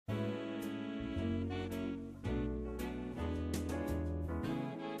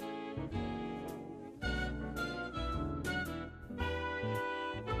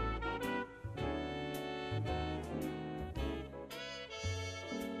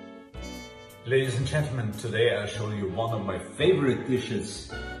Ladies and gentlemen, today I'll show you one of my favorite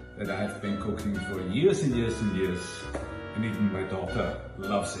dishes that I've been cooking for years and years and years, and even my daughter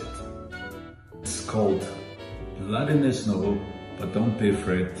loves it. It's called Blood in the Snow, but don't be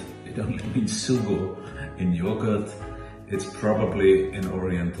afraid, it only means sugo in yogurt. It's probably an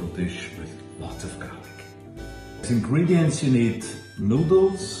oriental dish with lots of garlic. As ingredients you need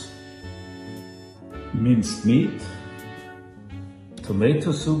noodles, minced meat,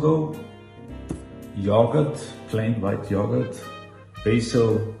 tomato sugo, yogurt, plain white yogurt,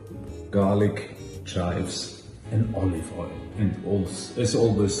 basil, garlic, chives and olive oil, and as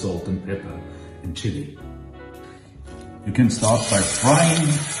always salt and pepper and chili. You can start by frying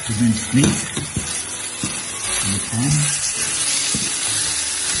the minced meat in the pan.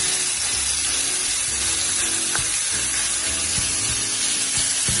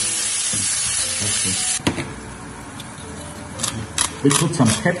 We put some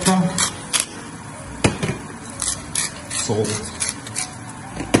pepper, salt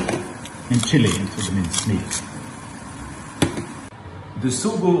and chili into the minced meat. The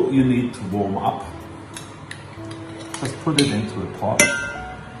sugo you need to warm up. Just put it into a pot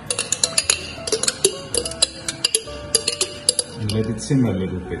and let it simmer a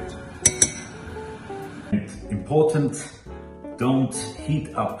little bit. And important, don't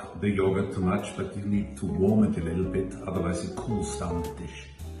heat up the yogurt too much, but you need to warm it a little bit, otherwise it cools down the dish.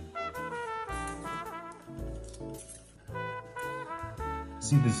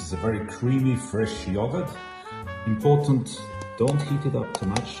 See, this is a very creamy, fresh yogurt. Important, don't heat it up too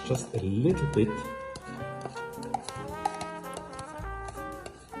much, just a little bit.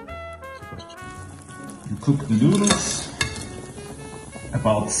 You cook the noodles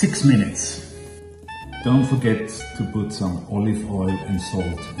about 6 minutes. Don't forget to put some olive oil and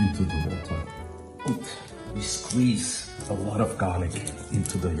salt into the water. And we squeeze a lot of garlic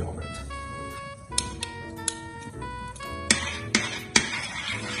into the yogurt.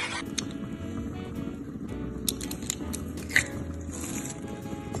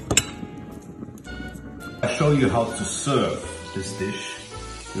 I'll show you how to serve this dish.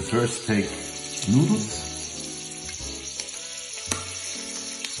 You first take noodles.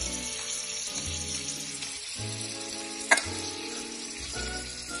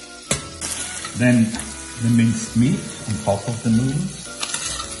 Then the minced meat on top of the noodles.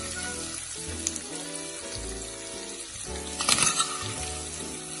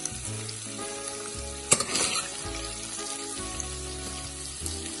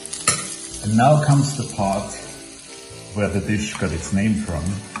 And now comes the part where the dish got its name from.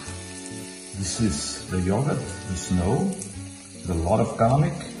 This is the yogurt, the snow, with a lot of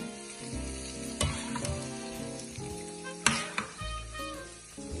garlic.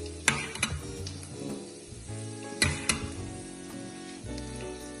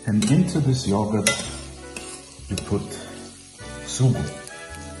 And into this yogurt you put sugo.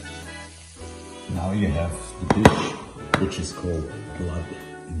 Now you have the dish which is called Blood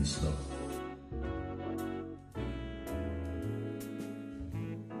in the Snow.